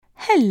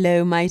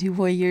Hello, Mighty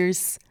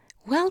Warriors.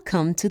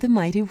 Welcome to the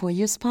Mighty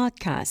Warriors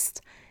podcast,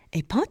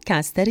 a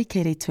podcast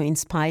dedicated to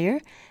inspire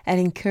and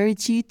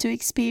encourage you to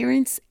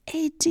experience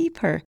a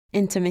deeper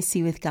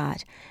intimacy with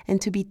God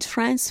and to be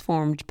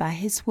transformed by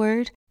His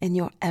Word in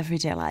your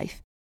everyday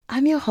life.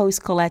 I'm your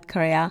host, Colette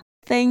Correa.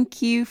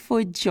 Thank you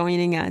for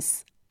joining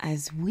us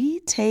as we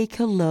take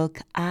a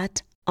look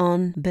at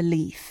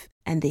unbelief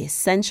and the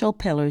essential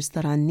pillars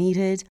that are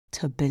needed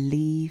to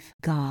believe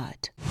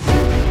God.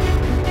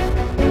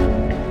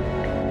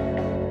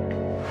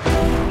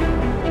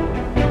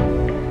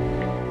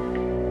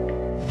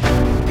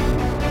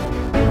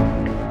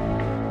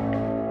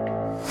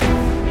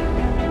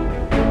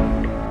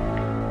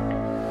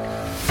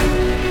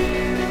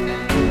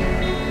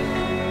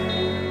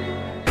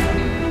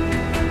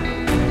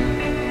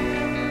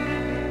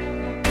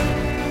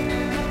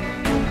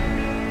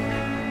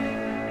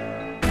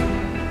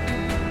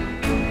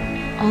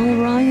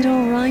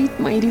 All right,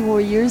 Mighty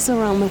Warriors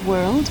around the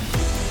world.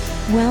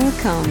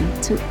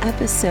 Welcome to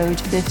episode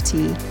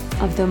 50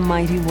 of the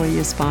Mighty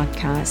Warriors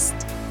podcast.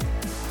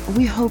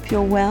 We hope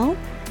you're well.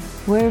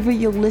 Wherever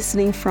you're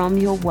listening from,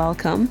 you're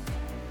welcome.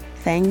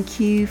 Thank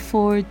you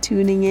for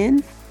tuning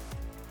in.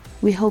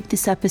 We hope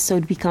this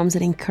episode becomes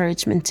an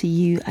encouragement to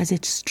you as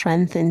it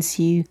strengthens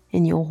you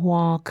in your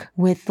walk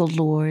with the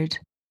Lord.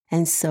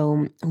 And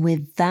so,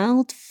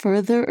 without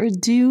further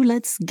ado,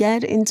 let's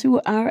get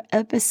into our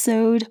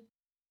episode.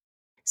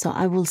 So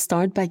I will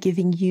start by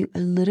giving you a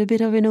little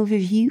bit of an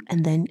overview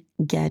and then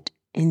get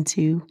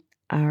into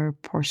our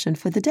portion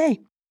for the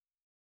day.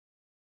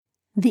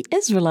 The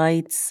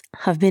Israelites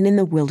have been in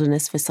the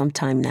wilderness for some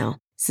time now,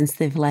 since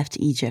they've left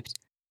Egypt.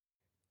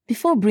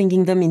 Before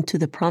bringing them into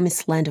the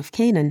promised land of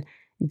Canaan,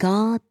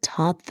 God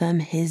taught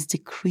them His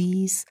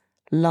decrees,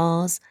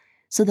 laws,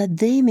 so that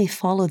they may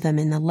follow them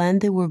in the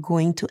land they were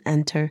going to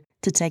enter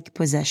to take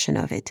possession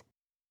of it.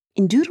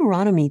 In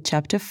Deuteronomy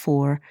chapter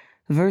 4,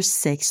 verse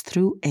 6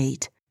 through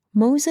 8,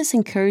 Moses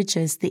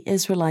encourages the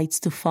Israelites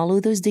to follow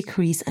those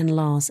decrees and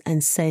laws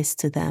and says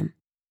to them,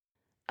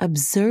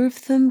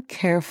 "Observe them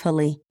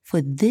carefully,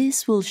 for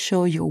this will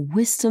show your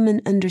wisdom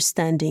and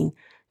understanding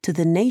to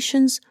the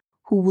nations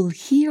who will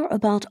hear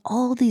about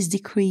all these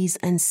decrees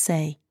and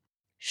say,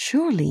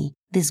 'Surely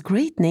this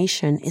great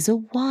nation is a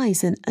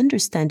wise and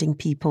understanding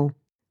people.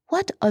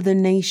 What other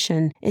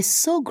nation is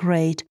so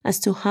great as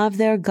to have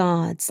their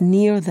gods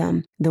near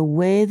them the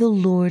way the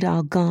Lord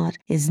our God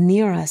is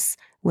near us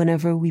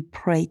whenever we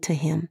pray to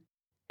Him?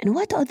 And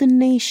what other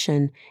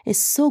nation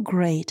is so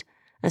great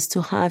as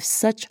to have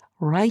such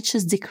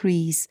righteous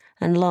decrees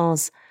and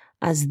laws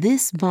as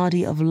this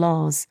body of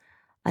laws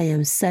I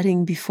am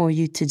setting before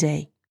you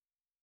today?'"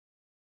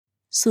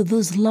 So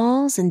those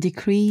laws and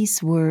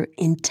decrees were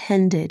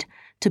intended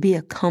to be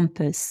a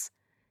compass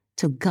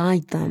to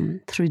guide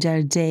them through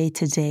their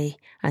day-to-day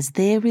as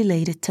they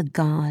related to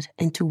God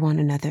and to one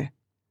another.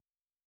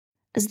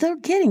 As they're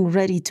getting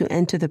ready to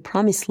enter the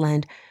promised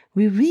land,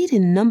 we read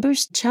in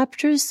Numbers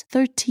chapters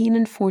 13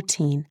 and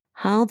 14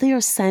 how they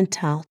are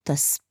sent out to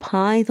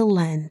spy the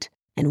land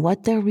and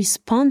what their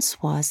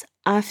response was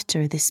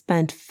after they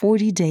spent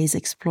 40 days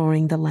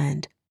exploring the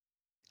land.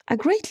 I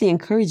greatly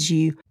encourage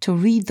you to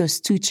read those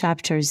two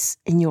chapters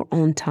in your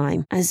own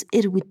time, as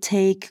it would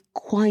take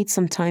quite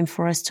some time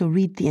for us to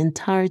read the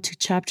entire two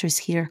chapters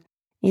here.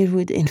 It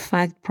would, in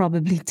fact,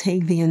 probably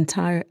take the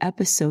entire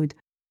episode.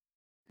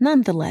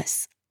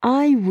 Nonetheless,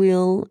 I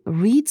will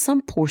read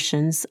some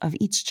portions of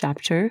each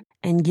chapter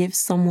and give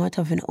somewhat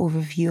of an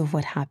overview of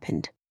what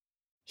happened.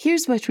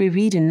 Here's what we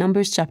read in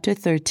Numbers chapter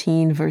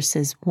 13,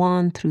 verses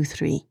 1 through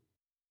 3.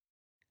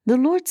 The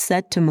Lord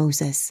said to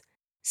Moses,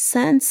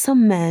 "Send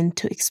some men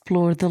to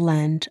explore the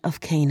land of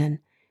Canaan,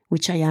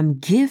 which I am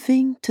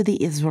giving to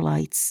the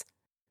Israelites.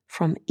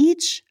 From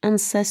each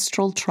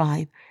ancestral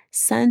tribe,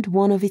 send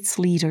one of its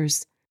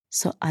leaders."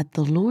 So at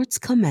the Lord's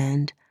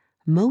command,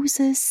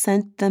 Moses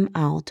sent them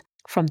out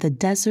from the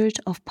desert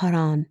of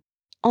Paran.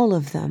 All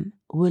of them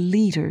were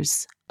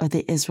leaders of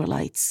the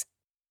Israelites.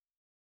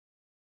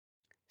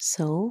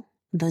 So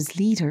those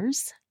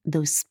leaders,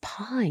 those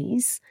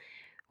spies,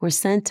 were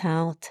sent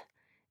out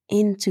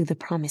into the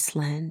promised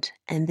land,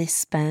 and they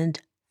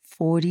spent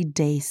 40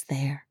 days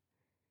there.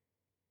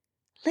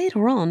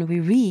 Later on, we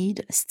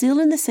read, still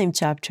in the same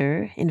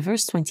chapter, in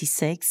verse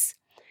 26,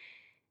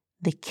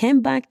 they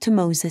came back to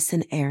Moses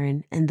and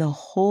Aaron and the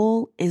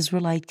whole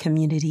Israelite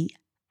community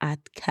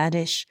at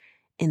Kadesh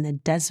in the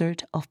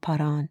desert of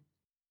Paran.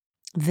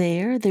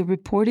 There they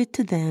reported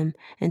to them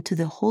and to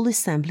the whole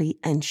assembly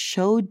and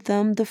showed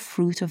them the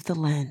fruit of the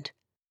land.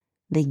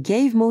 They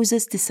gave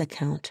Moses this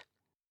account: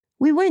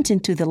 "We went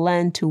into the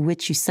land to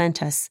which you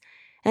sent us,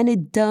 and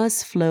it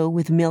does flow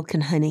with milk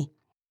and honey.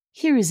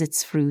 Here is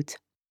its fruit.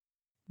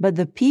 But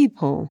the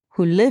people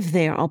who live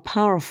there are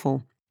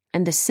powerful,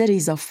 and the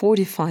cities are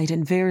fortified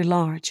and very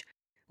large.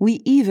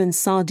 We even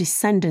saw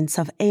descendants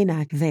of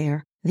Anak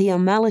there. The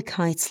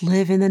Amalekites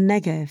live in the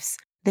Negevs.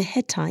 The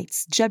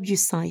Hittites,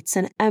 Jebusites,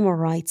 and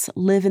Amorites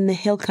live in the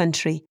hill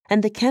country,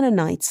 and the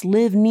Canaanites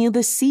live near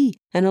the sea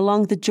and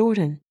along the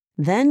Jordan.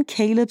 Then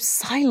Caleb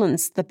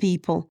silenced the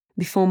people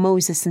before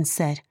Moses and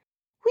said,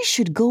 "We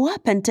should go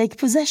up and take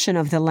possession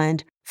of the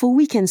land, for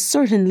we can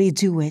certainly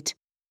do it."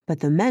 But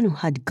the men who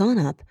had gone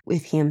up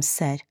with him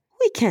said,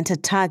 "We can't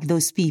attack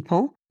those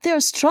people. They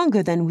are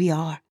stronger than we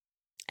are."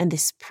 And they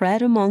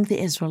spread among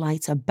the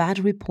Israelites a bad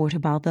report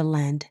about the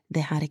land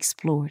they had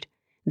explored.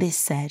 They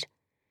said,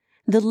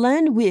 "The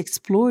land we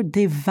explored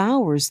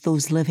devours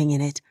those living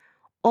in it.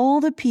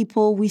 All the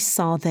people we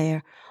saw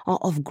there are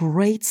of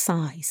great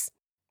size.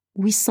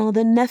 We saw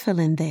the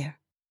Nephilim there."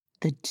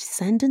 The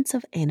descendants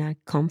of Anak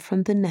come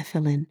from the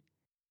Nephilim.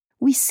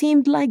 "We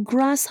seemed like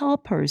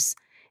grasshoppers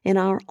in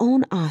our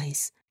own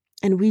eyes,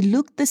 and we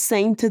looked the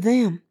same to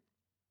them."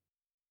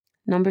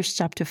 Numbers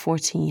chapter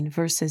 14,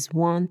 verses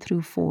 1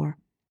 through 4.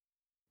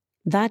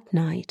 That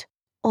night,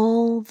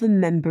 all the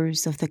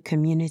members of the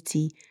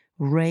community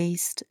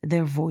raised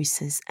their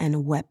voices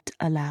and wept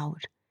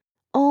aloud.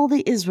 All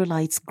the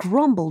Israelites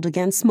grumbled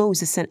against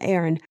Moses and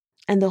Aaron,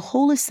 and the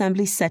whole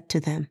assembly said to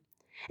them,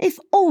 "If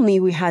only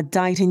we had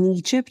died in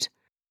Egypt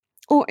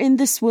or in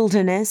this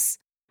wilderness.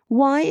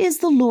 Why is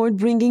the Lord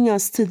bringing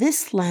us to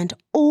this land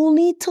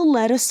only to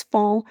let us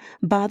fall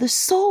by the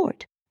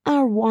sword?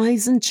 Our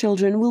wives and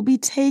children will be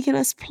taken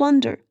as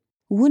plunder.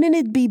 Wouldn't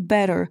it be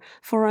better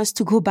for us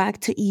to go back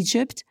to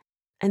Egypt?"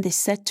 And they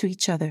said to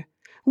each other,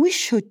 "We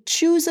should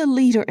choose a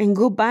leader and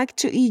go back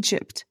to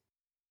Egypt."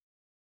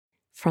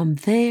 From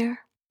there,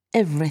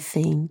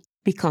 everything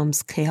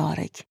becomes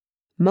chaotic.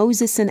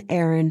 Moses and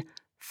Aaron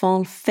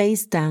fall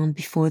face down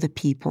before the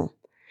people.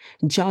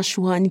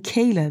 Joshua and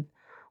Caleb,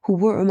 who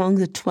were among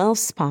the 12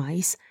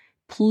 spies,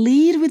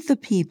 plead with the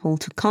people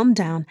to come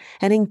down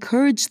and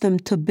encourage them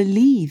to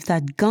believe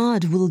that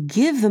God will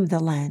give them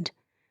the land.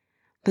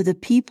 But the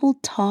people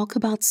talk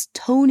about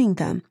stoning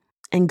them,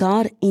 and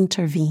God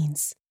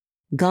intervenes.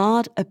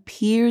 God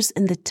appears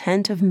in the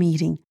tent of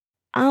meeting,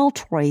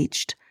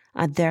 outraged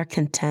at their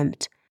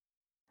contempt.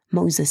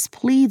 Moses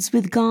pleads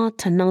with God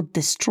to not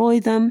destroy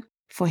them,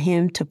 for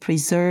him to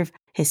preserve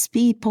his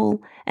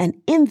people,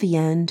 and in the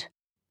end,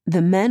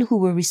 the men who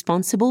were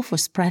responsible for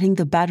spreading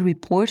the bad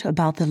report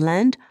about the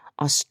land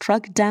are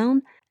struck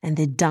down and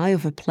they die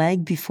of a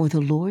plague before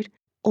the Lord.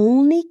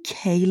 Only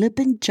Caleb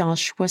and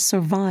Joshua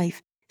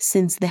survive,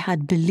 since they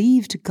had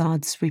believed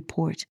God's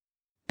report.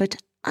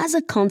 But as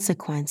a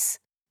consequence,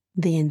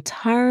 the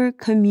entire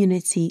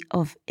community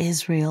of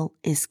Israel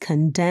is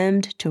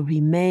condemned to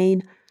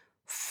remain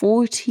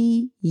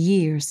 40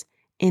 years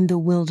in the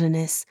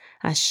wilderness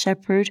as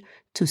shepherds,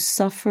 to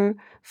suffer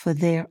for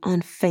their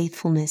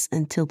unfaithfulness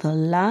until the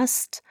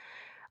last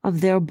of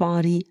their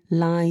body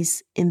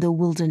lies in the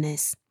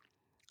wilderness,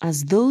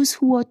 as those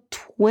who are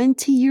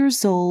 20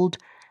 years old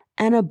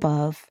and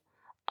above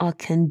are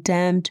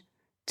condemned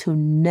to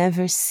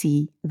never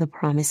see the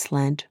promised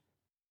land.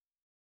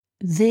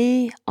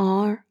 They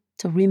are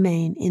to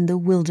remain in the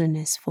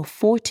wilderness for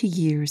 40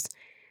 years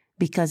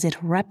because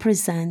it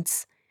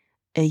represents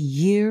a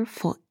year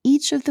for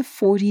each of the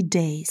 40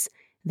 days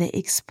they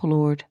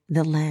explored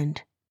the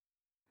land.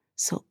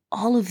 So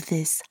all of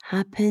this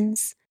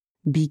happens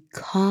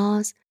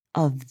because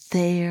of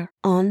their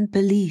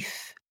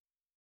unbelief.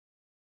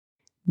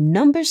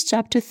 Numbers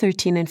chapter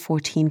 13 and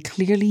 14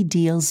 clearly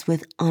deals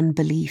with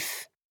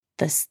unbelief,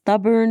 the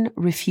stubborn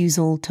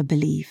refusal to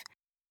believe.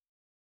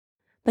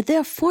 But there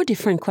are 4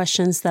 different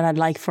questions that I'd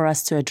like for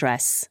us to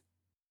address.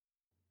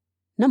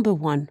 Number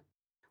 1,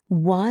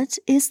 what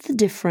is the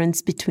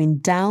difference between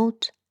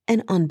doubt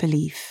and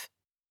unbelief?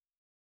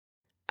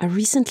 I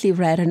recently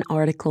read an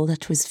article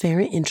that was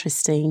very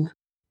interesting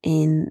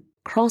in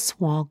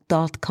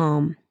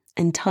crosswalk.com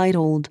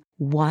entitled,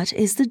 "What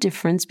is the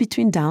difference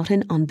between doubt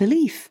and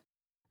unbelief?"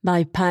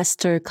 by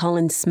Pastor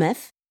Colin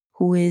Smith,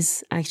 who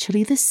is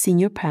actually the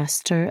senior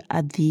pastor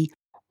at the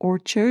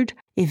Orchard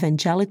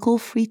Evangelical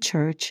Free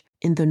Church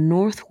in the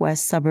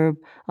northwest suburb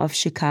of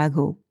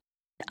Chicago.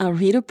 I'll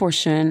read a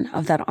portion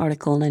of that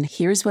article, and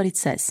here's what it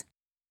says.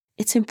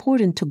 It's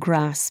important to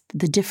grasp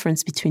the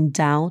difference between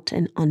doubt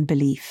and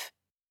unbelief.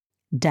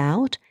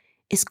 Doubt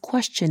is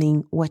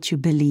questioning what you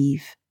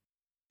believe.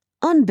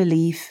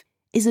 Unbelief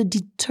is a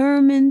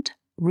determined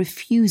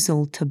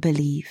refusal to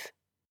believe.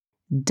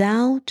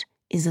 Doubt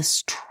is a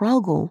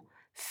struggle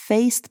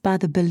faced by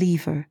the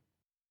believer.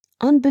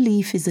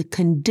 Unbelief is a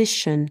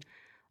condition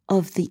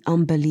of the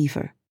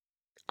unbeliever.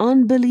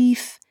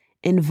 Unbelief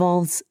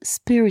involves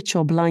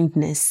spiritual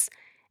blindness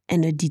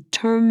and a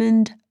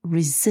determined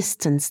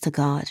resistance to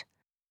God.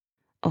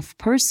 Of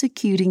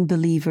persecuting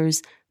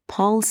believers,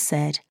 Paul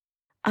said,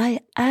 "I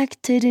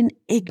acted in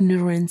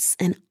ignorance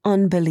and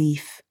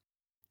unbelief.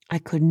 I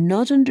could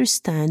not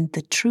understand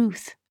the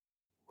truth,"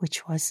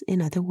 which was,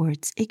 in other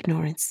words,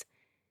 ignorance.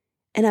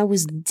 "And I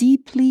was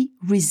deeply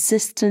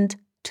resistant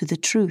to the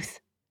truth,"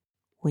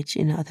 which,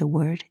 in other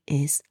words,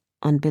 is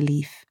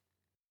unbelief.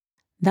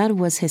 That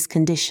was his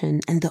condition,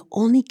 and the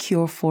only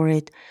cure for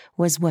it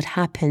was what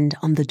happened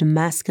on the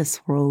Damascus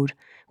road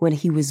when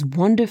he was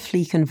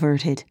wonderfully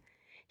converted.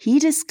 He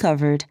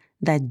discovered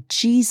that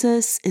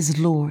Jesus is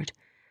Lord,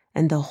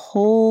 and the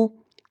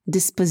whole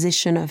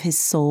disposition of his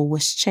soul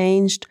was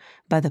changed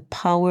by the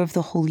power of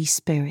the Holy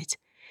Spirit.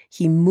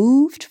 he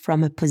moved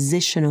from a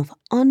position of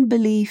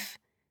unbelief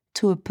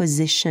to a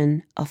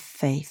position of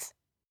faith.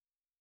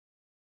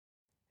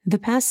 The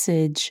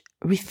passage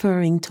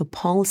referring to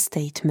Paul's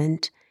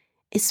statement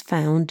is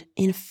found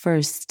in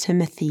 1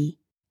 Timothy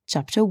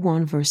chapter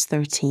 1, verse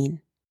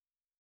 13.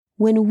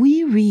 When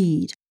we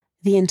read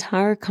the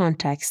entire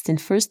context in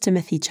 1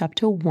 Timothy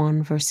chapter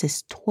 1,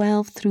 verses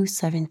 12 through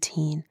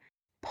 17,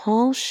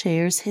 Paul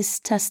shares his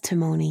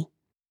testimony.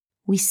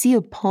 We see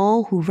a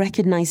Paul who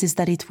recognizes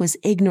that it was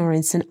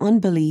ignorance and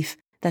unbelief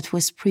that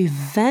was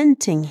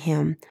preventing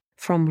him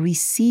from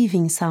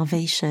receiving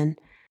salvation.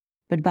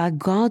 But by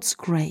God's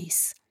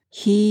grace,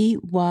 he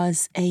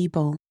was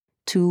able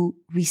to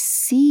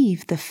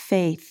receive the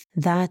faith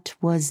that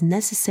was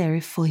necessary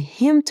for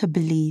him to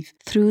believe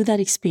through that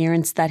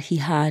experience that he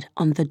had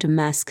on the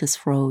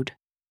Damascus road.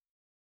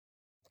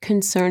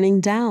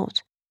 Concerning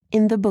doubt,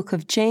 in the book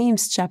of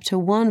James, chapter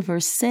 1,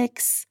 verse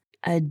 6,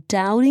 a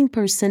doubting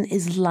person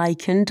is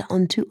likened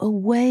unto a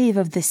wave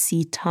of the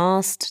sea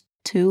tossed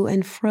to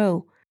and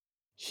fro.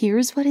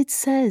 Here's what it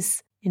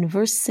says in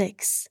verse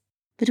 6.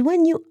 But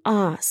when you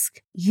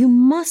ask, you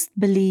must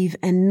believe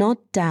and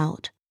not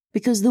doubt,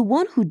 because the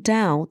one who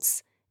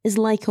doubts is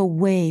like a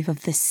wave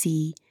of the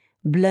sea,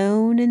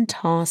 blown and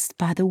tossed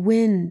by the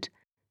wind.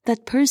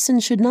 That person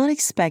should not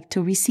expect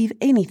to receive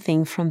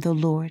anything from the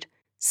Lord.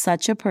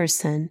 Such a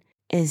person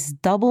is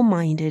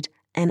double-minded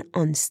and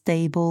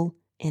unstable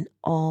in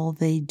all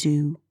they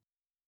do.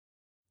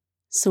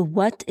 So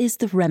what is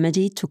the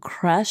remedy to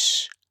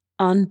crush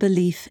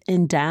unbelief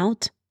and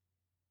doubt?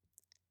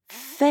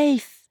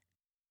 Faith.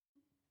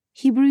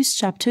 Hebrews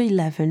chapter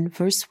 11,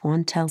 verse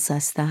 1 tells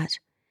us that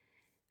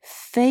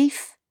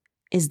faith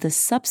is the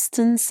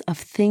substance of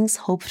things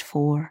hoped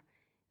for,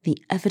 the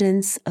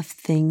evidence of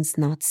things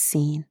not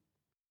seen.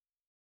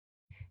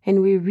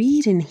 And we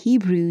read in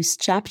Hebrews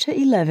chapter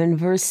 11,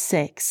 verse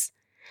 6,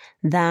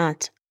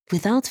 that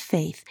without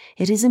faith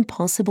it is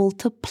impossible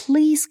to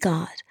please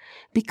God,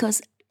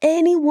 because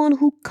anyone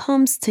who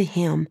comes to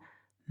him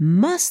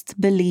must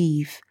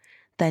believe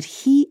that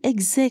he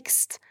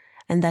exists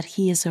and that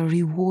he is a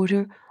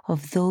rewarder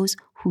of those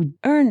who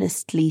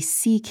earnestly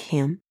seek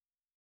him.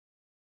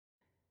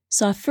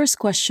 So our first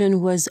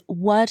question was,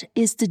 what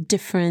is the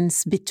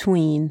difference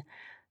between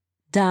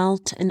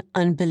doubt and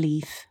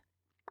unbelief?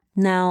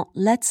 Now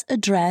let's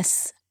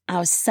address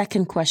our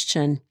second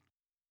question.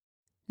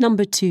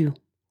 Number 2,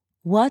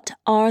 what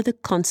are the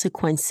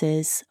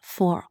consequences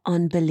for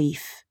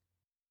unbelief?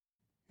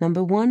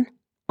 Number 1,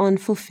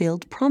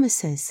 unfulfilled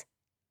promises.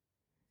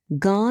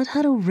 God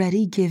had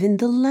already given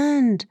the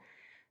land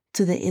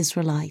to the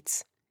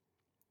Israelites.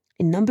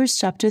 In Numbers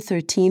chapter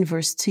 13,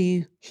 verse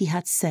 2, he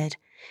had said,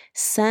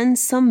 "Send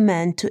some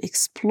men to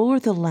explore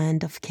the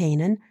land of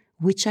Canaan,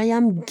 which I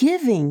am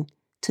giving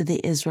to the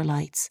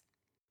Israelites."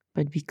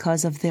 But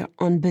because of their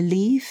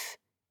unbelief,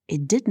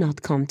 it did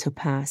not come to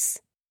pass.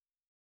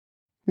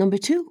 Number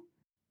 2,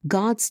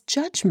 God's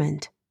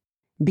judgment.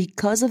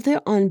 Because of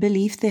their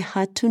unbelief, they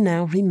had to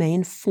now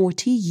remain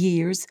 40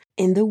 years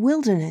in the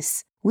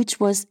wilderness, which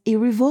was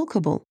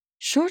irrevocable.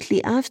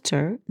 Shortly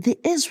after, the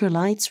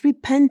Israelites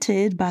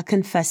repented by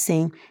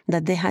confessing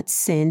that they had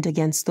sinned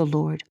against the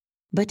Lord.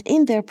 But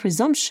in their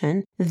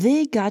presumption,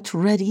 they got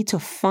ready to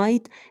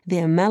fight the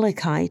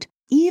Amalekite,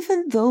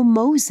 even though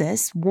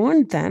Moses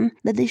warned them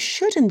that they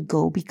shouldn't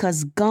go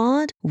because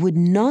God would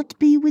not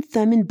be with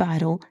them in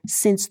battle,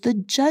 since the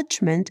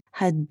judgment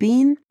had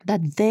been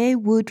that they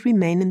would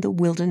remain in the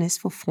wilderness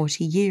for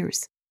 40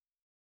 years.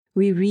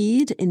 We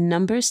read in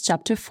Numbers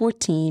chapter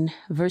 14,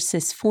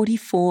 verses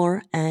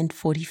 44 and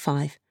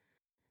 45.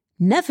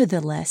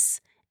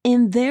 Nevertheless,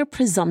 in their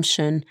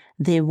presumption,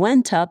 they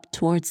went up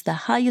towards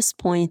the highest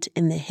point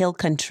in the hill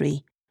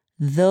country,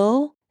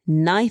 though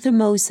neither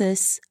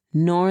Moses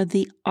nor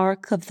the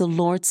ark of the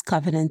Lord's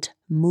covenant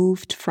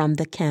moved from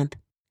the camp.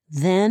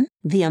 Then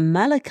the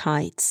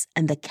Amalekites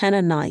and the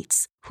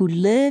Canaanites who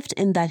lived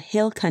in that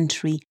hill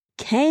country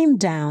came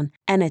down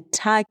and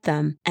attacked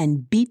them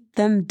and beat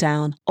them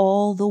down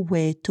all the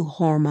way to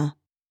Hormah.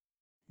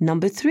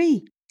 Number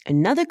 3,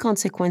 another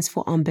consequence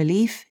for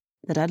unbelief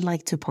that I'd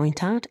like to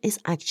point out is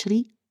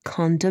actually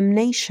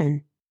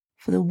condemnation.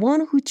 For the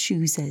one who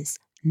chooses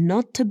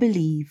not to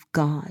believe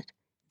God,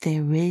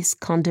 there is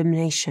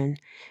condemnation,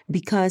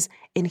 because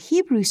in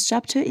Hebrews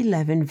chapter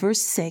 11,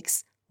 verse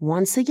 6,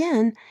 once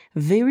again,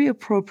 very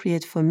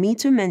appropriate for me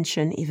to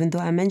mention, even though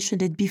I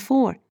mentioned it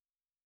before,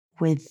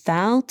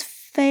 without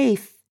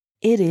faith,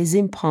 it is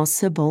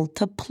impossible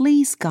to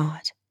please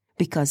God,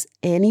 because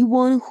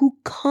anyone who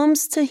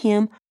comes to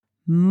him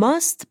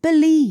must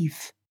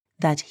believe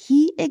that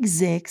he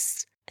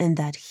exists and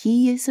that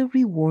he is a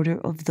rewarder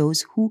of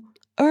those who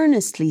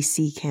earnestly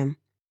seek him.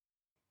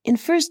 In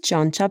 1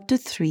 John chapter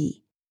 3,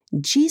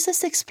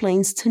 Jesus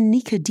explains to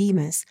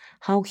Nicodemus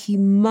how he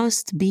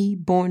must be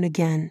born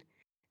again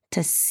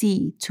to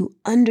see, to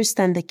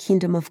understand the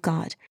kingdom of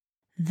God.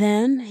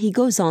 Then he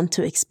goes on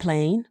to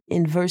explain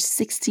in verse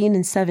 16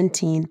 and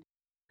 17,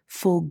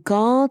 "For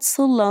God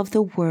so loved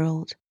the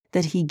world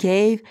that he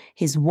gave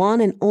his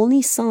one and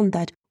only Son,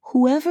 that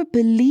whoever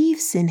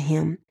believes in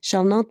him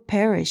shall not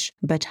perish,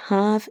 but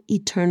have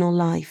eternal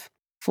life.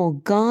 For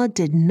God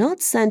did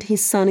not send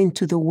his Son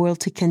into the world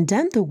to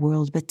condemn the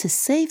world, but to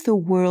save the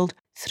world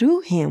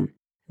through him.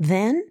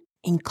 Then,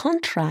 in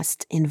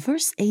contrast, in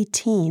verse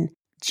 18,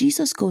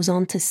 Jesus goes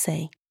on to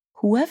say,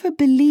 whoever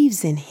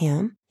believes in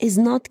him is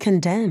not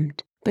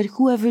condemned, but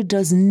whoever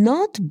does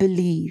not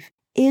believe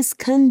is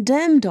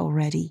condemned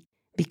already,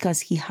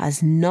 because he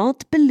has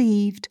not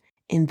believed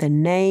in the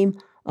name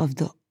of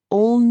the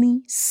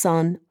only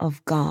Son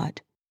of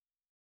God.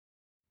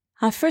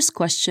 Our first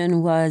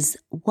question was,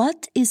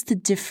 what is the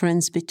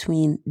difference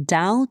between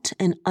doubt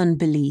and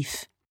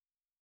unbelief?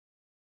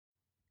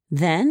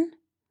 Then,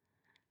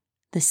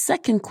 the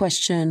second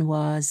question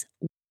was,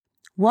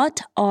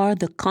 what are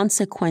the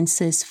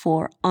consequences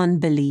for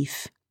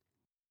unbelief?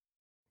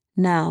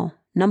 Now,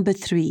 number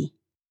 3,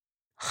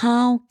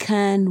 how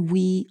can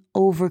we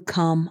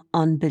overcome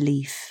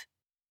unbelief?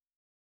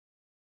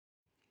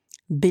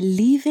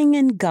 Believing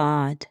in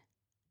God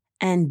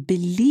and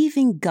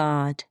believing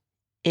God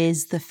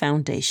is the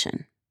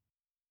foundation.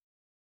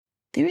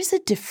 There is a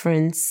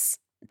difference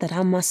that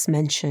I must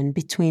mention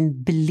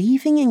between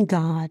believing in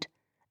God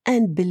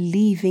and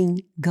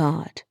believing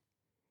God.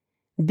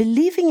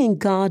 Believing in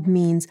God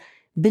means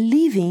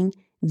believing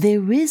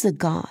there is a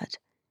God,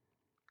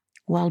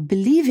 while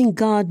believing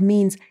God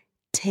means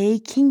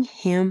taking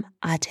him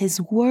at his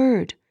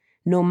word,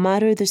 no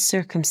matter the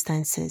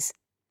circumstances.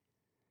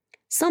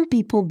 Some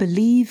people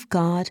believe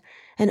God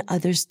and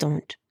others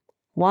don't.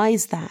 Why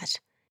is that?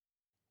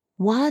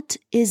 What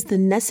is the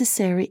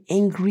necessary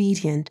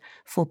ingredient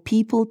for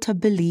people to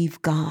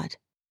believe God?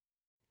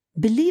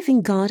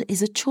 Believing God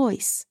is a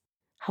choice.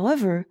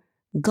 However,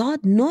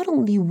 God not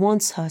only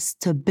wants us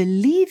to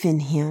believe in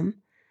him,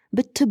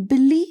 but to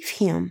believe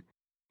him.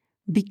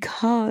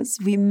 Because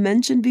we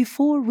mentioned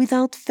before,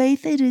 without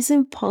faith it is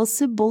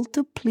impossible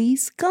to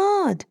please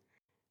God.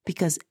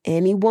 Because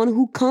anyone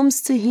who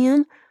comes to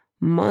him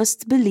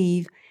must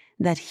believe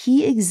that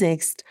he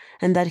exists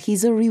and that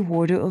he's a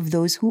rewarder of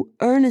those who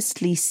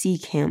earnestly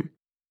seek him.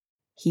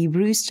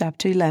 Hebrews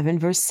chapter 11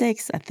 verse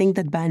 6. I think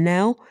that by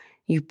now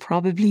you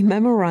probably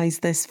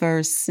memorized this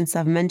verse since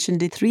I've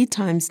mentioned it 3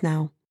 times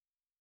now.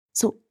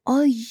 So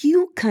are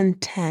you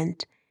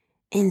content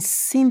in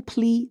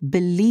simply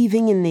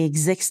believing in the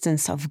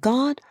existence of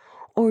God,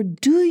 or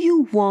do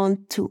you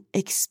want to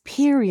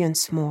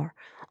experience more?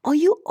 Are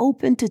you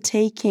open to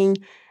taking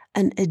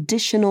an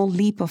additional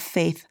leap of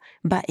faith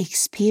by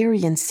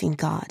experiencing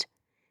God,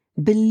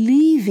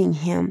 believing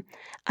him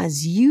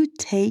as you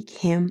take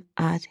him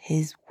at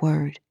his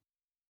word?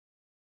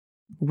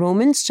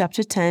 Romans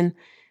chapter 10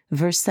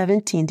 verse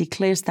 17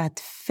 declares that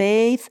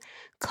faith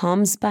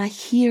comes by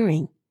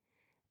hearing,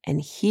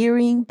 and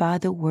hearing by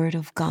the word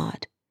of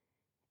God.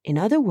 In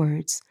other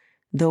words,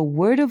 the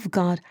word of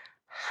God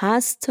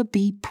has to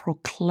be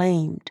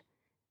proclaimed,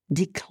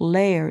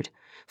 declared,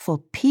 for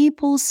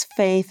people's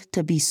faith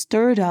to be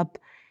stirred up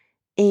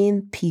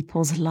in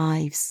people's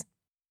lives.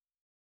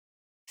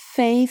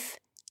 Faith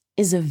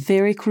is a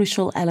very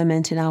crucial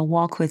element in our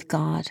walk with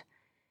God.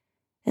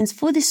 And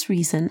for this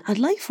reason, I'd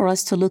like for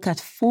us to look at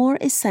 4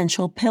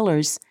 essential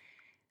pillars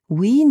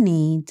we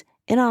need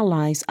in our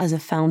lives as a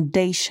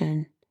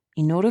foundation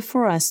in order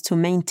for us to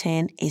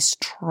maintain a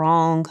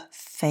strong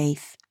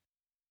faith.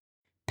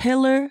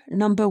 Pillar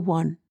number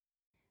 1,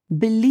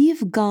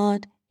 believe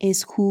God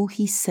is who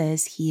he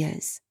says he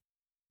is.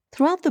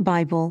 Throughout the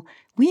Bible,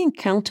 we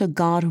encounter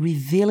God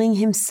revealing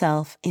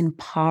himself in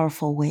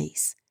powerful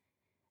ways.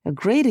 A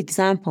great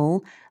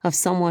example of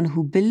someone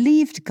who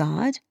believed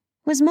God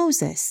was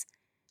Moses.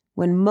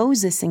 When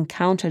Moses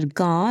encountered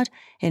God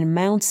in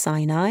Mount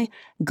Sinai,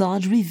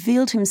 God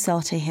revealed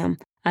himself to him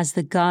as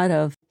the God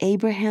of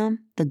Abraham,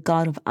 the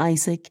God of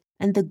Isaac,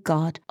 and the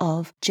God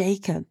of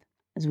Jacob,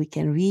 as we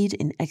can read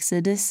in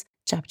Exodus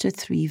chapter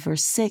 3,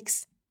 verse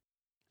 6.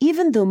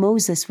 Even though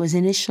Moses was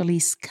initially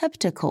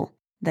skeptical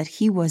that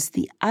he was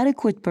the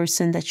adequate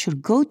person that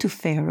should go to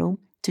Pharaoh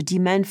to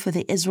demand for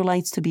the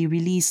Israelites to be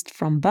released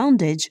from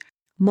bondage,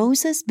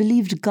 Moses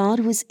believed God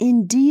was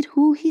indeed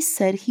who he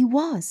said he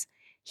was.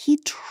 He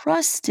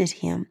trusted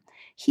him.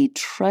 He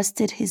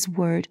trusted his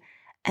word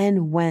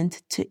and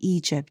went to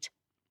Egypt.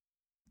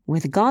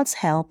 With God's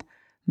help,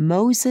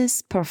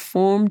 Moses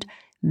performed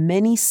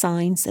many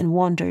signs and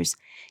wonders.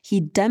 He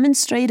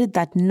demonstrated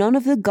that none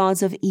of the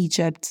gods of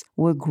Egypt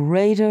were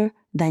greater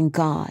than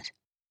God.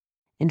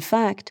 In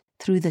fact,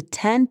 through the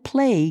 10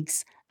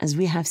 plagues, as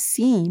we have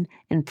seen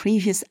in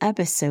previous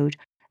episode,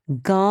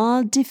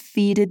 God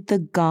defeated the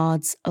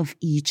gods of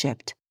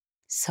Egypt.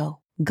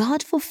 So,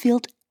 God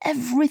fulfilled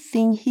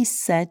everything he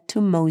said to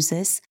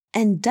Moses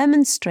and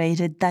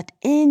demonstrated that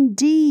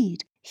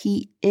indeed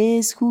he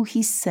is who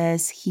he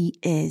says he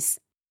is.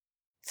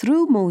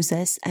 Through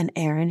Moses and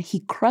Aaron, he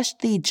crushed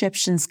the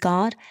Egyptians'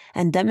 God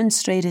and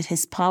demonstrated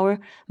his power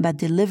by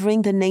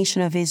delivering the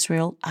nation of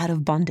Israel out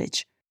of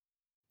bondage.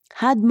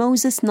 Had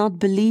Moses not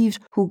believed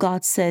who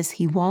God says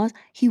he was,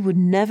 he would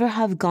never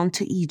have gone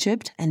to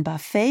Egypt and by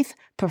faith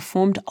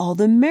performed all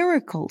the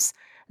miracles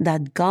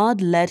that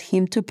God led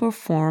him to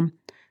perform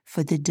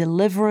for the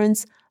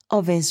deliverance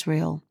of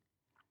Israel.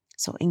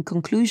 So in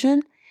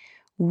conclusion,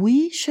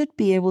 we should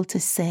be able to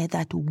say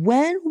that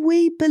when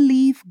we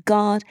believe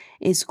God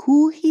is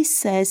who He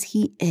says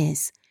He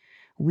is,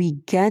 we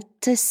get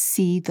to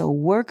see the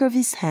work of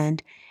His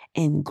hand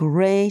in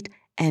great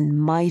and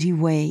mighty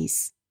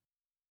ways.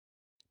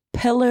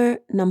 Pillar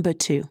number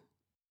 2.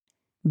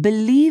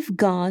 Believe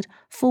God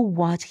for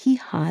what He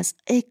has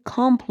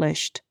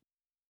accomplished.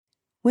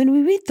 When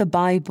we read the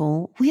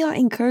Bible, we are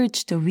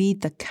encouraged to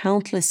read the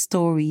countless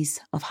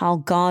stories of how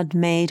God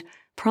made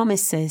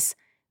promises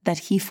that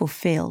He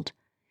fulfilled.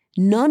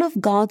 None of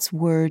God's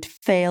word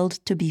failed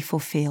to be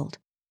fulfilled.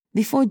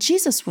 Before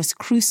Jesus was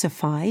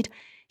crucified,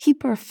 He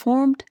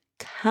performed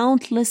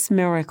countless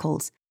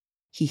miracles.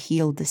 He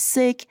healed the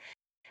sick,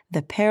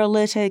 the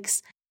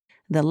paralytics,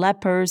 the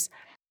lepers.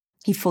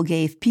 He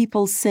forgave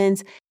people's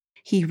sins.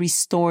 He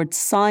restored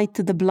sight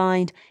to the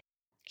blind.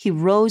 He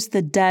rose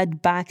the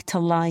dead back to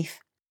life.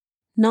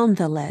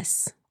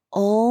 Nonetheless,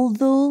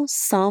 although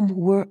some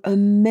were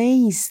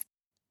amazed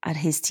at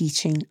His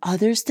teaching,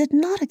 others did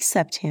not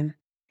accept Him,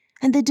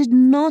 and they did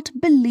not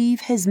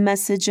believe His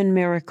message and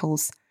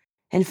miracles.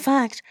 In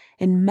fact,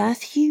 in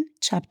Matthew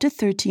chapter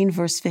 13,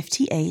 verse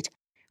 58,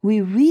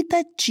 we read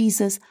that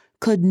Jesus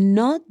could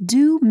not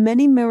do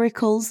many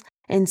miracles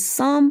in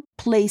some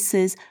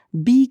places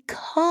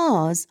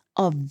because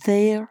of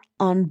their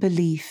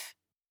unbelief.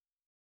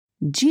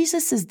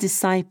 Jesus'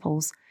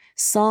 disciples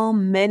saw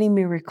many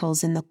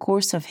miracles in the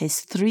course of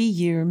His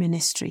 3-year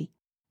ministry.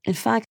 In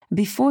fact,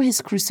 before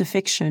His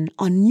crucifixion,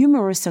 on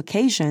numerous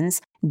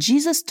occasions,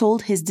 Jesus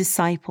told His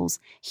disciples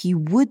He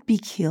would be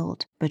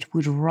killed, but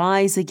would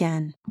rise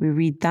again. We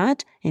read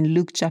that in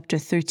Luke chapter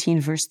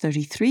 13, verse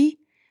 33,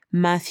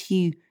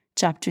 Matthew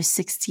chapter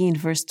 16,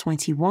 verse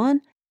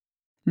 21,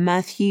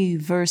 Matthew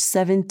verse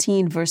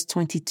 17, verse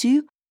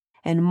 22,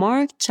 and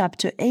Mark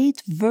chapter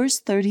 8, verse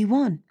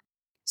 31.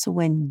 So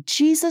when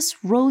Jesus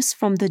rose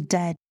from the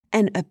dead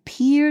and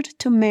appeared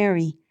to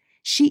Mary,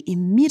 she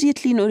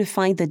immediately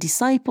notified the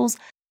disciples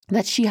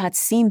that she had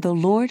seen the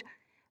Lord,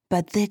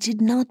 but they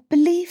did not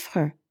believe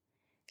her.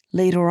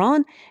 Later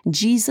on,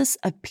 Jesus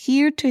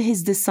appeared to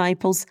His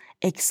disciples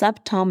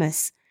except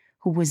Thomas,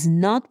 who was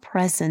not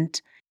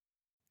present.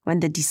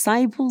 When the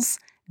disciples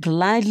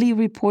gladly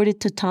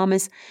reported to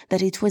Thomas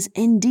that it was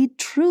indeed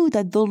true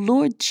that the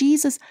Lord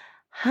Jesus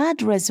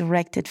had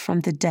resurrected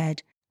from the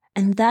dead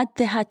and that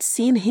they had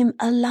seen Him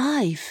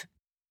alive,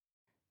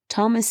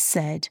 Thomas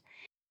said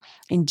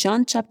in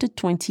John chapter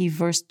 20,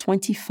 verse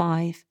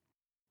 25,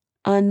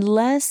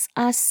 "Unless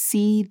I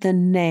see the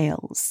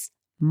nails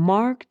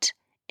marked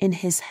in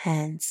His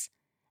hands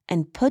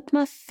and put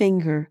my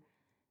finger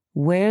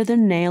where the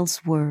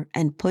nails were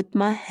and put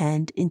my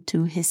hand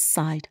into His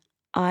side,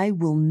 I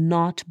will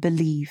not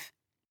believe."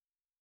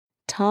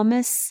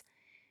 Thomas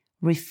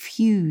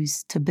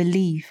refused to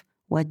believe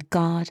what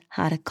God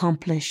had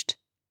accomplished.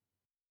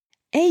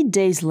 8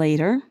 days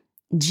later,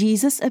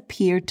 Jesus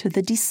appeared to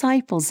the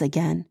disciples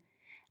again,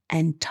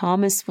 and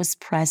Thomas was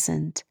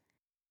present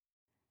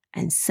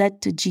and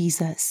said to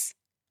Jesus,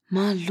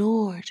 "My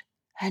Lord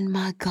and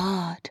my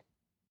God."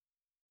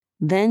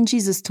 Then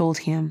Jesus told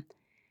him,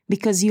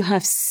 "Because you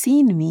have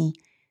seen me,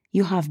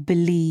 you have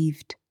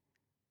believed.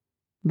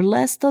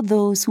 Blessed are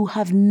those who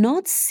have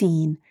not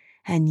seen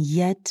and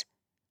yet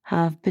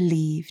have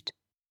believed."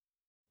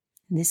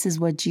 This is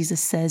what Jesus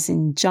says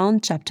in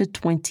John chapter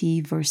 20,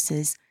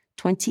 verses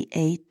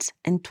 28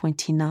 and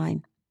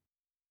 29.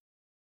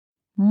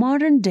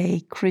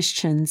 Modern-day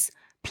Christians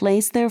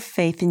place their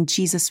faith in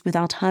Jesus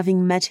without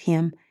having met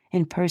Him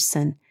in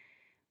person,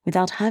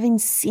 without having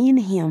seen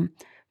Him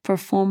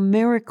perform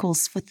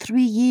miracles for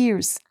 3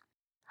 years.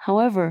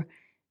 However,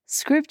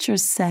 Scripture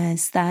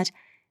says that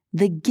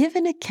the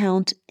given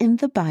account in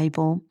the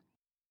Bible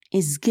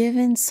is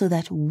given so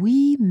that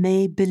we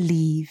may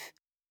believe.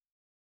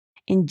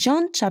 In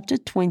John chapter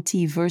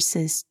 20,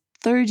 verses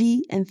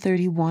 30 and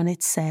 31,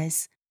 it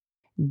says,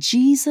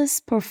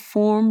 Jesus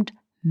performed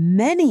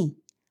many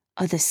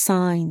other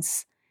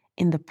signs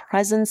in the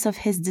presence of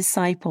His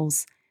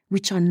disciples,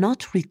 which are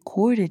not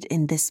recorded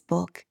in this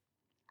book.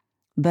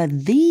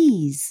 But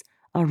these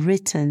are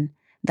written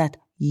that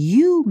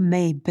you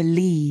may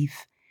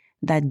believe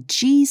that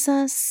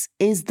Jesus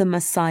is the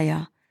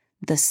Messiah,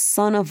 the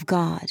Son of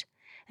God,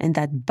 and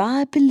that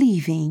by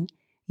believing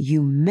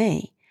you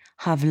may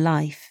have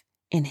life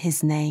in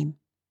His name.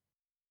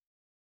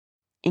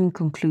 In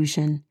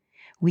conclusion,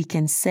 we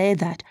can say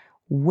that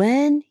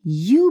when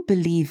you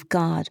believe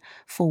God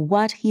for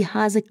what He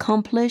has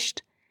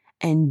accomplished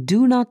and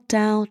do not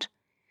doubt,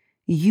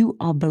 you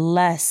are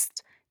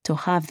blessed to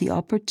have the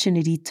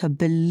opportunity to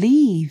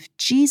believe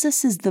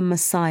Jesus is the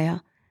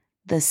Messiah,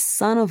 the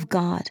Son of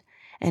God,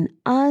 and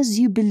as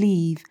you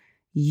believe,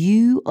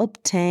 you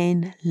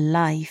obtain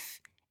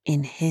life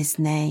in His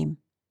name.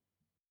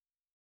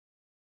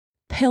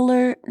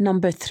 Pillar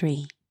number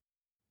 3.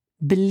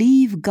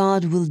 Believe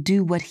God will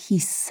do what He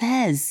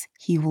says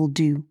He will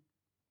do.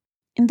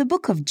 In the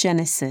book of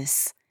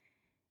Genesis,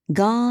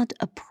 God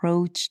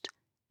approached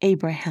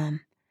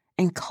Abraham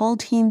and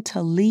called him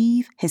to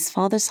leave his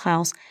father's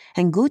house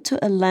and go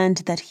to a land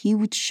that he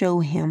would show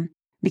him,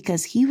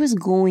 because he was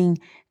going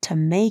to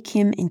make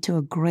him into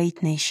a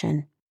great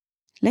nation.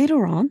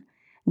 Later on,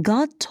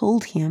 God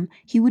told him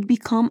he would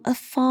become a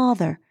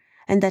father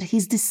and that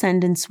his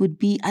descendants would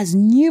be as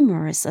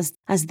numerous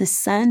as the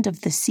sand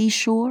of the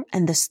seashore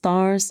and the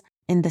stars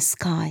in the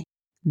sky.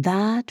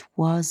 That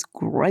was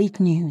great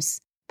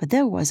news. But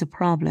there was a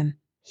problem.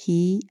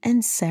 He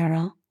and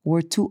Sarah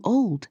were too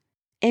old.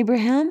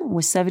 Abraham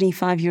was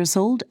 75 years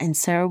old and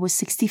Sarah was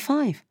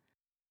 65.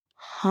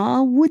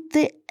 How would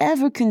they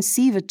ever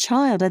conceive a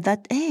child at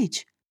that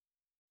age?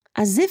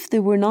 As if they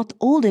were not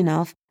old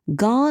enough,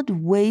 God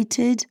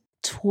waited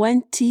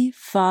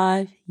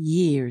 25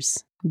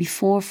 years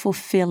before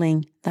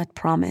fulfilling that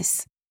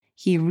promise.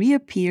 He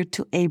reappeared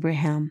to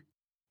Abraham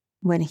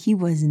when he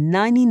was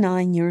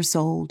 99 years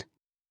old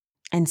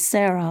and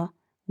Sarah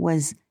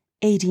was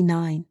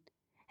 89.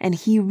 And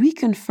he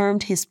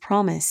reconfirmed his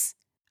promise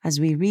as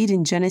we read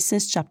in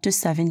Genesis chapter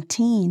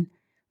 17,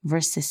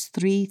 verses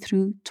 3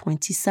 through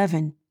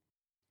 27.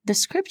 The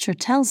scripture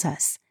tells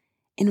us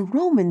in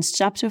Romans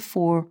chapter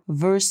 4,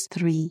 verse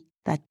 3,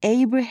 that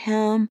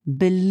Abraham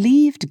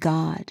believed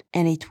God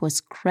and it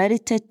was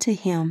credited to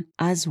him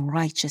as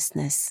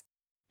righteousness.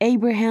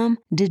 Abraham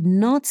did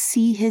not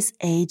see his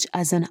age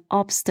as an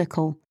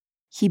obstacle.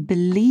 He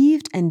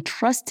believed and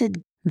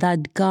trusted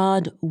that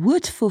God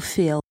would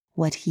fulfill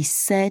what he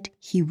said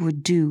he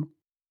would do.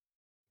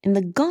 In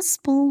the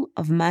Gospel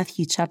of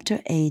Matthew chapter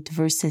 8,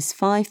 verses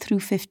 5 through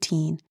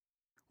 15,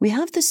 we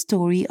have the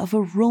story of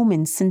a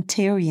Roman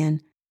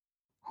centurion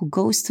who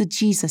goes to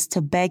Jesus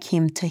to beg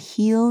him to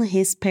heal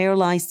his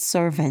paralyzed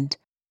servant.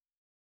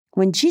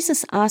 When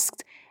Jesus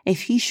asked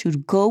if he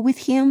should go with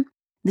him,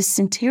 the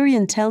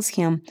centurion tells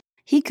him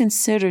he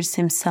considers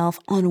himself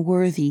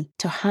unworthy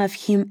to have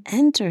him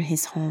enter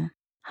his home.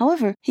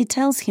 However, he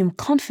tells him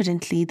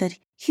confidently that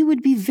he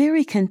would be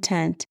very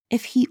content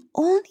if he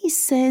only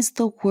says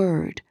the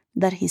word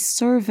that his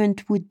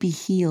servant would be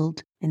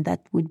healed, and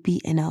that would be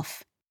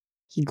enough.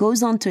 He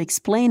goes on to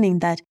explaining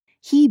that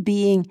he,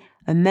 being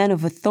a man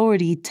of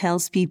authority,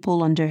 tells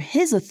people under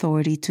his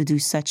authority to do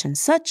such,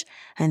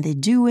 and they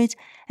do it,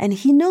 and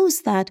he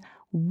knows that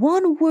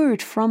one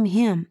word from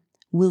him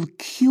will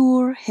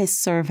cure his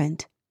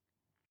servant.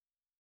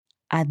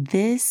 At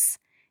this,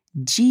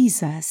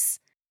 Jesus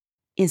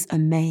is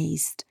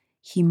amazed.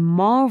 He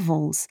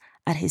marvels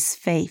at his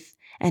faith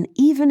and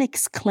even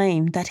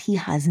exclaimed that he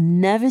has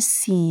never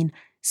seen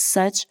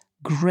such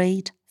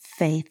great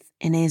faith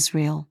in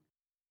Israel.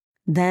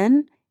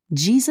 Then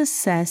Jesus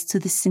says to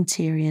the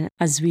centurion,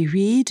 as we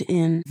read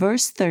in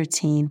verse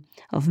 13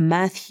 of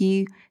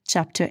Matthew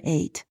chapter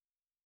 8,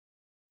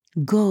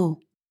 "Go,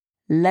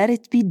 let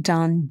it be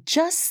done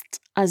just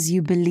as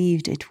you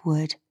believed it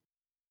would."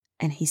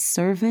 And his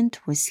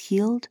servant was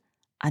healed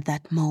at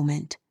that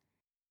moment.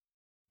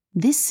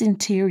 This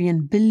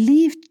centurion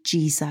believed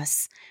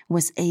Jesus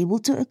was able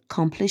to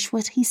accomplish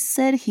what he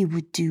said he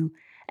would do,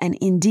 and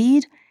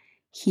indeed,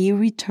 he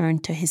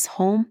returned to his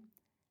home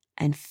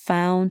and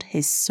found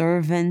his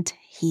servant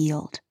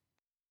healed.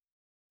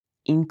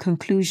 In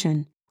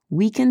conclusion,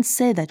 we can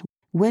say that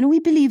when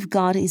we believe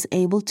God is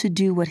able to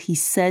do what he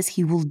says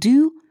he will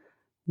do,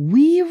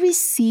 we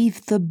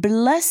receive the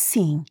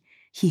blessing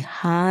he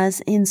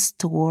has in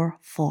store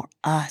for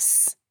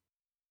us.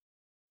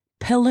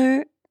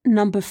 Pillar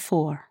number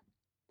 4.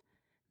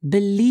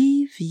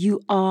 Believe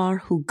you are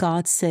who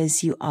God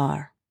says you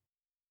are.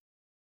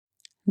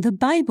 The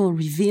Bible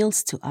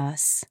reveals to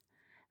us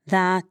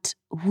that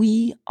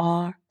we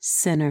are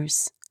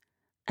sinners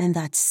and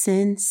that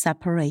sin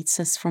separates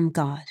us from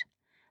God,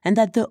 and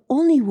that the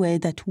only way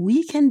that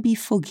we can be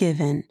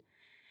forgiven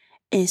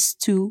is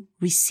to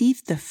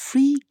receive the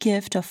free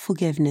gift of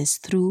forgiveness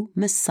through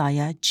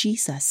Messiah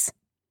Jesus.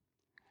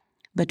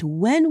 But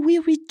when we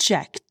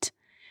reject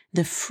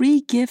the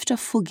free gift of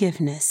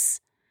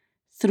forgiveness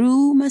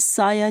through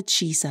Messiah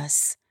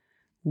Jesus,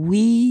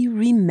 we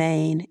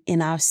remain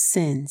in our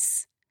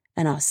sins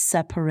and are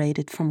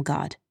separated from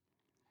God.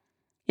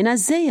 In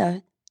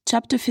Isaiah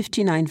chapter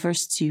 59,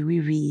 verse 2, we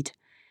read,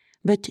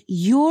 "But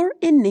your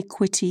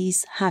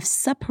iniquities have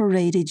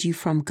separated you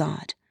from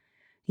God.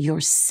 Your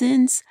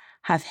sins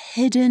have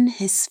hidden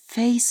his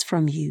face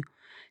from you,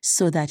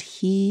 so that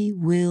he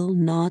will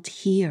not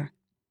hear."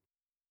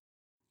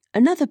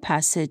 Another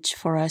passage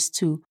for us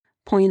to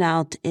point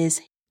out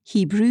is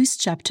Hebrews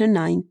chapter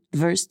 9,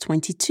 verse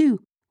 22,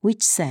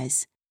 which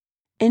says,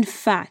 "In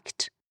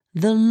fact,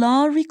 the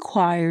law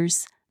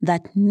requires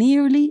that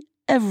nearly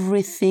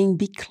everything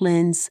be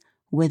cleansed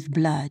with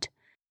blood,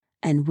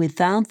 and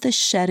without the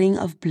shedding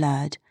of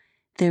blood,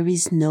 there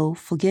is no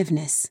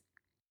forgiveness."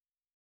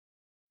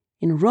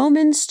 In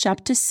Romans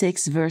chapter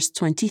 6, verse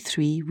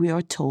 23, we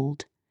are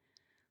told,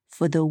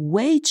 "For the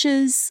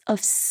wages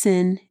of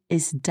sin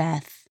is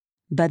death,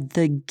 but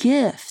the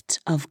gift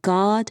of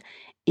God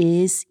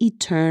is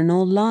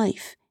eternal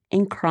life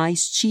in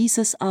Christ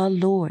Jesus our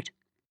Lord."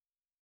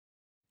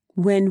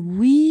 When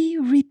we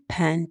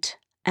repent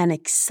and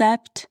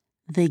accept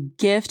the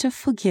gift of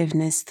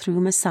forgiveness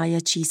through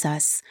Messiah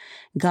Jesus,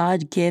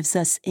 God gives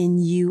us a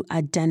new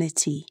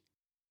identity.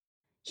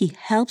 He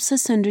helps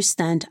us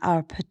understand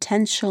our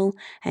potential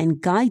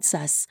and guides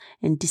us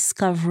in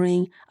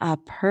discovering our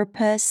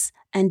purpose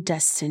and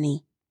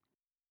destiny.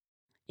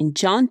 In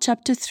John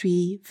chapter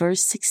 3,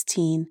 verse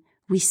 16,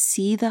 we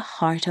see the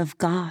heart of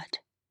God.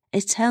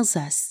 It tells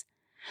us,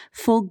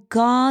 "For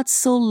God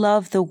so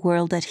loved the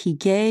world that he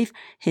gave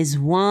his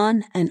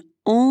one and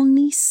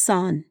only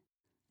Son,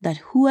 that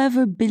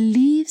whoever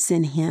believes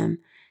in him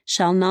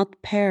shall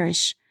not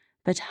perish,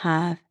 but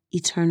have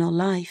eternal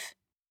life."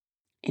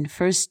 In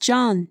 1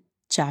 John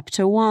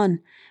chapter 1,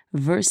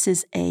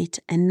 verses 8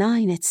 and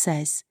 9, it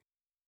says,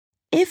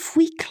 "If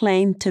we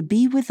claim to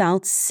be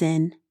without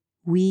sin,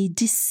 we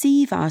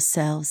deceive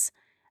ourselves,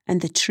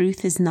 and the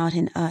truth is not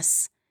in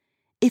us.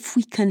 If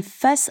we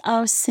confess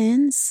our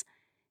sins,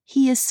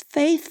 he is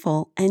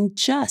faithful and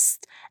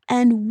just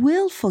and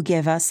will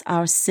forgive us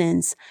our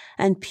sins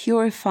and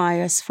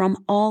purify us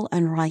from all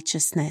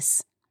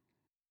unrighteousness."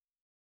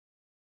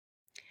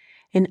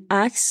 In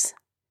Acts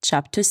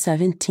chapter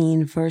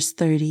 17, verse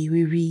 30,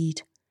 we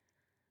read,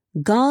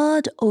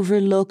 "God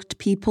overlooked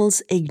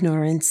people's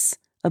ignorance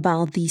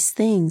about these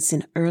things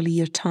in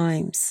earlier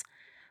times,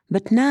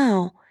 but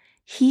now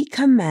he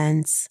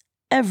commands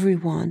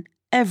everyone,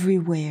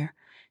 everywhere,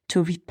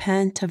 to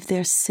repent of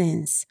their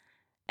sins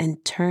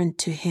and turn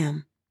to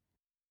him."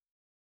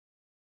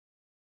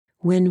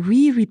 When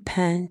we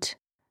repent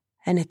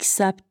and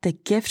accept the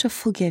gift of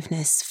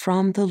forgiveness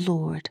from the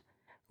Lord,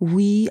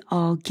 we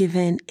are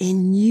given a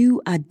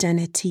new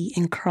identity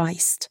in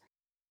Christ.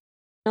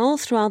 All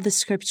throughout the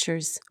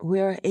scriptures, we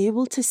are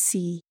able to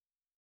see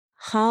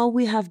how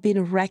we have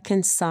been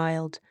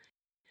reconciled,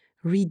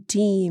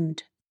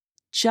 redeemed,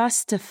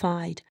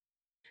 justified,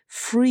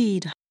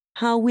 freed,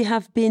 how we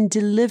have been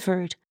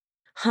delivered,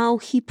 how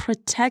he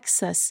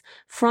protects us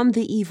from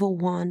the evil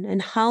one,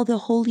 and how the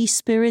Holy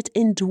Spirit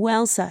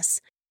indwells us.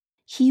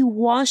 He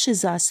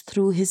washes us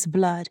through his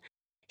blood.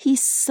 He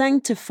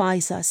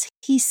sanctifies us.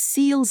 He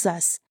seals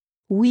us.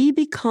 We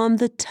become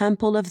the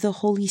temple of the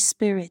Holy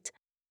Spirit.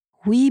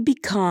 We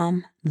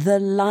become the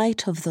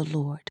light of the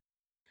Lord,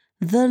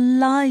 the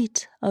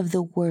light of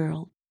the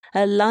world,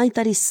 a light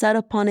that is set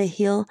upon a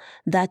hill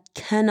that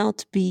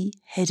cannot be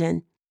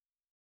hidden.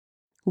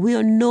 We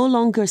are no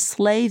longer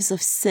slaves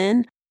of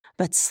sin,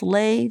 but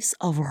slaves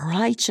of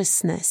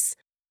righteousness.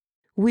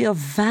 We are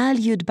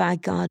valued by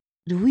God.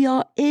 We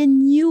are a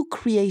new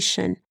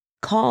creation,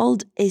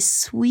 called a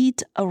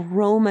sweet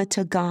aroma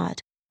to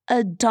God,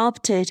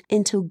 adopted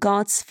into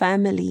God's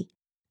family,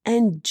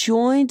 and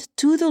joined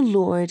to the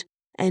Lord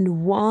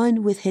and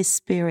one with his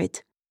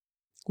Spirit.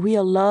 We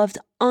are loved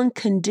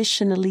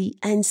unconditionally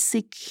and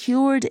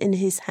secured in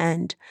his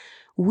hand.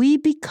 We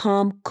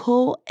become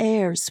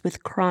co-heirs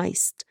with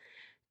Christ,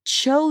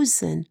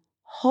 chosen,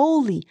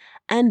 holy,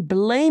 and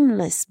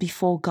blameless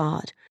before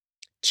God,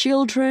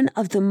 children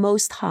of the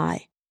Most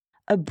High,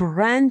 a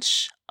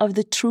branch of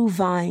the true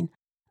vine,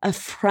 a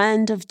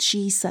friend of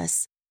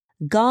Jesus,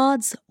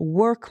 God's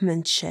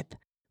workmanship,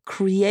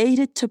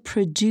 created to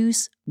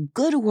produce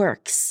good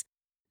works,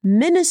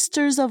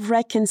 ministers of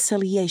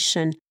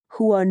reconciliation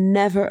who are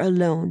never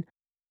alone.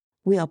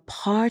 We are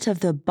part of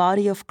the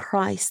body of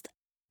Christ,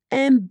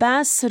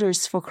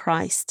 ambassadors for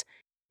Christ,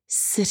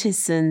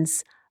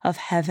 citizens of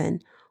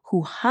heaven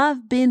who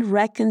have been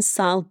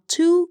reconciled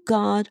to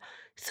God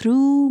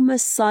through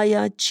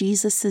Messiah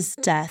Jesus'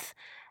 death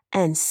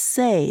and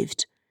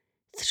saved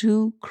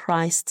through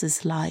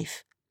Christ's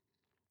life.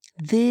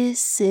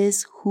 This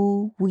is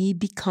who we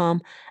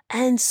become,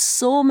 and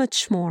so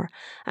much more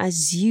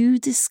as you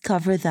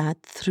discover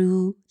that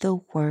through the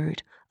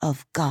Word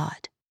of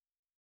God.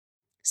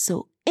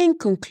 So, in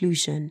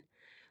conclusion,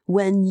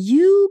 when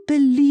you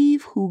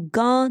believe who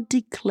God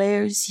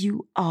declares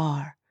you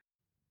are,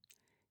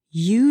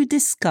 you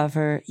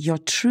discover your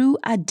true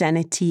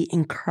identity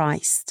in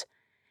Christ,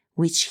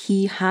 which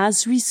he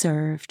has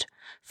reserved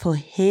for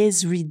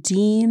his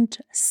redeemed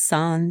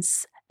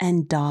sons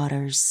and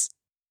daughters.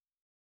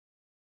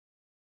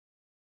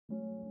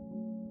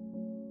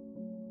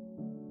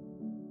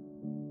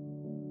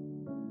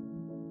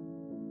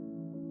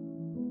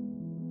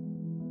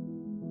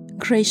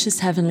 Gracious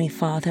Heavenly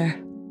Father,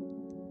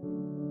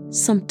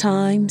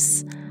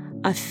 sometimes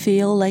I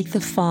feel like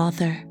the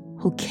Father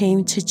who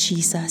came to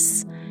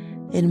Jesus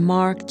in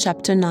Mark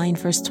chapter 9,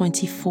 verse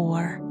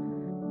 24.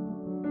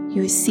 He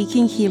was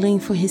seeking healing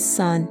for his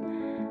son,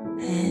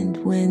 and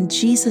when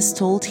Jesus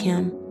told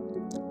him,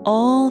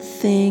 "All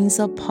things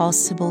are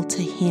possible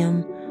to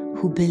him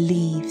who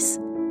believes,"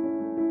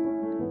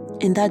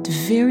 in that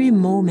very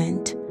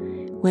moment,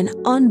 when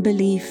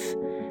unbelief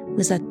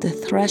was at the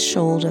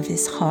threshold of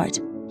his heart,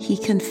 he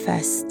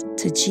confessed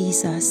to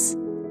Jesus,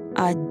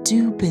 "I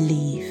do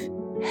believe.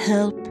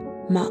 Help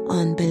my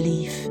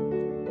unbelief."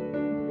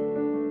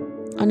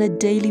 On a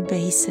daily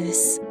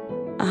basis,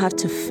 I have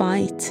to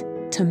fight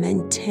to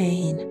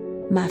maintain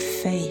my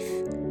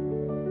faith,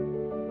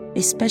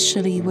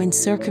 especially when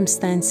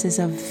circumstances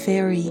are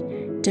very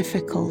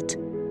difficult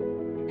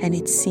and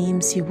it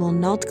seems you will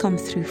not come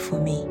through for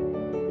me.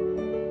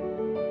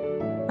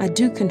 I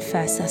do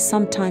confess I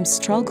sometimes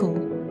struggle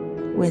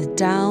with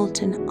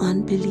doubt and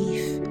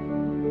unbelief.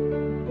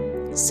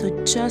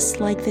 So just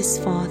like this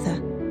Father,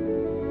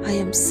 I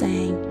am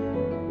saying,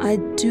 I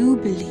do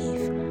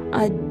believe,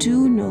 I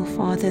do know,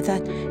 Father,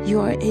 that you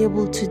are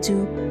able to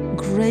do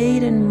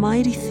great and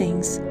mighty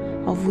things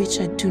of which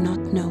I do not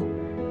know.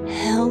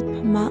 Help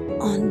my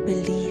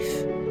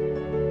unbelief.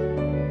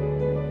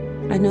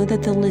 I know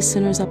that the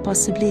listeners are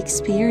possibly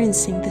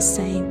experiencing the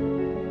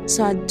same,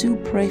 so I do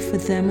pray for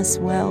them as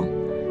well.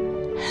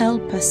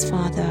 Help us,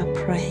 Father, I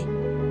pray.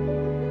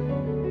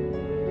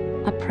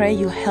 I pray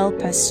you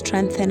help us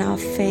strengthen our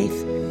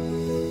faith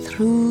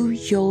through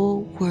your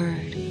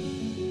word.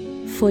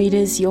 For it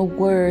is your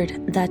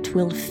word that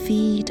will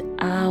feed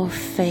our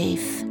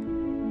faith.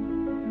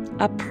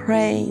 I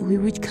pray we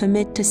would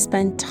commit to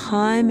spend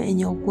time in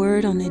your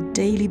word on a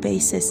daily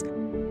basis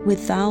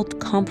without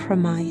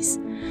compromise,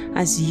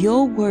 as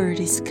your word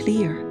is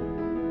clear.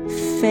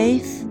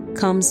 Faith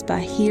comes by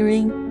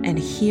hearing, and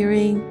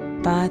hearing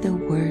by the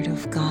word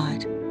of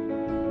God.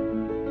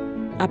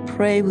 I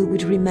pray we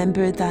would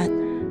remember that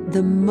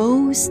the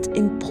most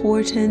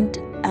important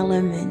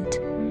element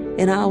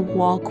in our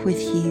walk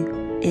with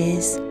you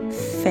is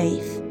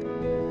faith.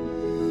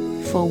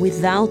 For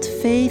without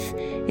faith,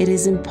 it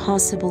is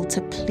impossible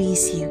to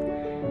please you,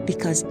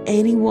 because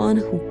anyone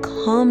who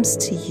comes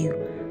to you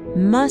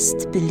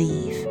must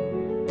believe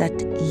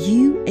that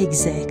you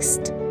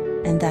exist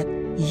and that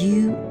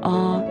you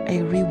are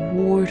a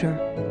rewarder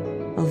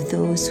of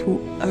those who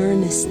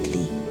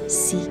earnestly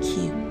seek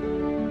you.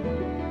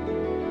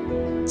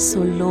 So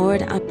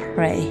Lord, I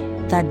pray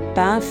that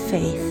by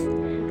faith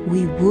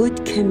we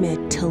would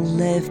commit to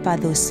live by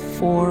those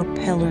 4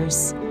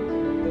 pillars.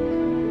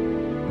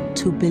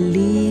 To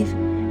believe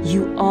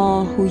you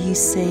are who you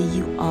say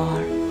you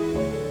are.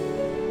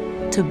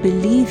 To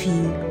believe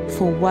you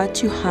for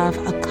what you have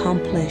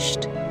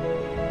accomplished.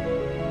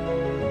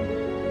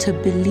 To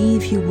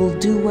believe you will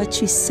do what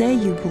you say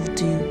you will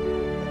do.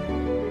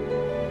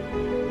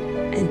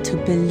 And to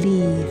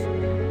believe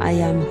I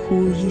am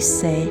who you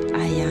say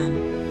I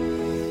am.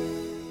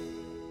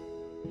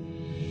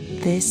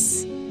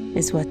 This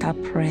is what I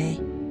pray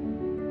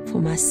for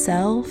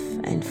myself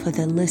and for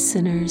the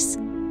listeners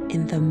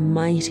in the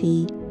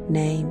mighty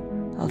name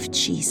of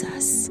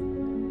Jesus.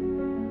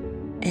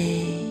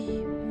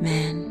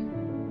 Amen.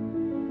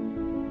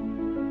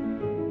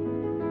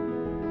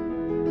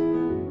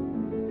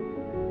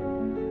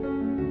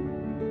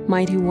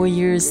 Mighty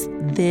Warriors,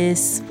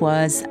 this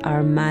was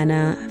our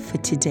manna for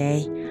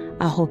today.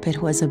 I hope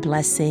it was a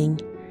blessing.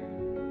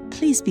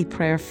 Please be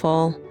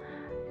prayerful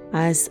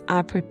as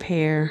I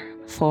prepare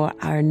for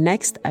our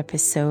next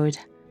episode.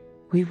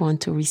 We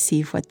want to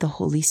receive what the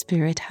Holy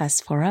Spirit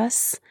has for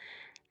us.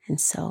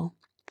 And so,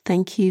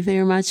 thank you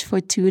very much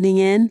for tuning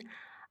in.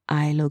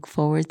 I look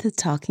forward to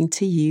talking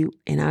to you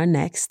in our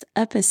next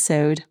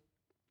episode.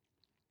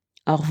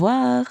 Au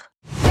revoir.